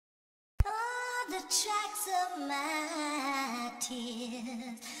the tracks of my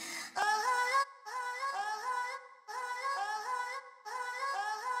tears.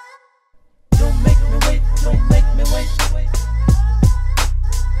 Don't make me wait, don't make me wait.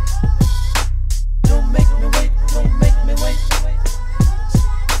 Don't make me wait, don't make me wait.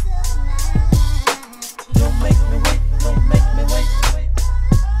 Don't make me wait, don't make me wait.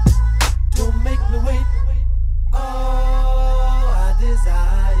 Don't make me wait. Oh, I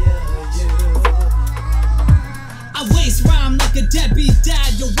desire you. I waste rhyme like a deadbeat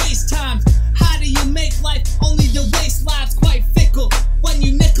dad, you waste time. How do you make life? Only to waste lives, quite fickle. When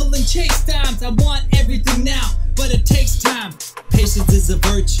you nickel and chase dimes, I want everything now, but it takes time. Patience is a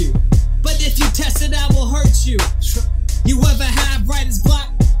virtue, but if you test it, I will hurt you. You ever have writer's block?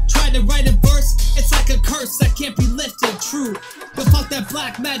 Try to write a verse, it's like a curse that can't be lifted, true. But fuck that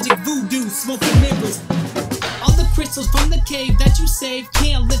black magic voodoo, smoking mirrors. All the crystals from the cave that you saved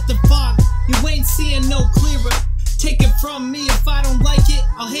can't lift the fog. You ain't seeing no clearer. Take it from me, if I don't like it,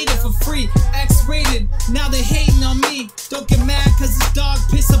 I'll hate it for free. X-rated, now they hating on me. Don't get mad cause this dog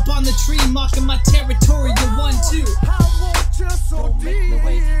piss up on the tree, mocking my territory, you're one too. I want you so deep,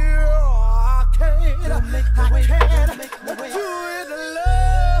 I can't, don't make me wait, don't make me wait. Do it,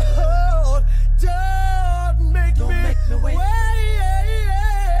 Lord, don't make me wait.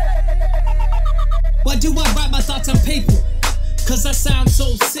 Why do I write my thoughts on paper? Cause I sound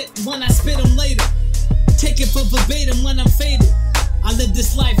so sick when I spit them later. Take it for verbatim when I'm faded. I live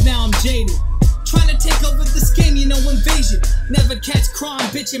this life, now I'm jaded. Trying to take over this game, you know, invasion. Never catch crime,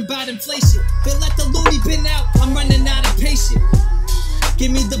 bitching about inflation. They let the loony bin out, I'm running out of patience.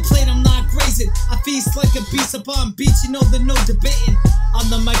 Give me the plate, I'm not grazing. I feast like a beast up on beach, you know there's no debating. On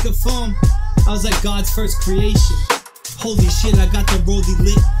the microphone, I was like God's first creation. Holy shit, I got the rollie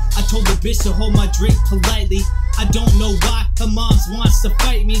lit. I told the bitch to hold my drink politely. I don't know why her moms wants to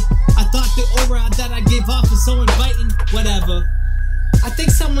fight me. I thought the aura that I gave off was so inviting. Whatever. I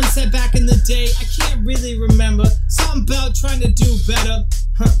think someone said back in the day, I can't really remember, something about trying to do better.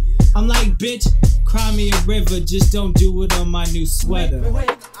 I'm like, bitch, cry me a river, just don't do it on my new sweater. Don't make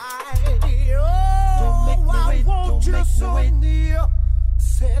me wait, don't make me wait. Near.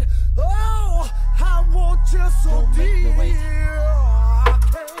 Said, oh, I want you so deep.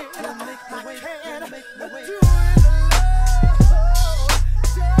 Don't make me wait, don't make me wait.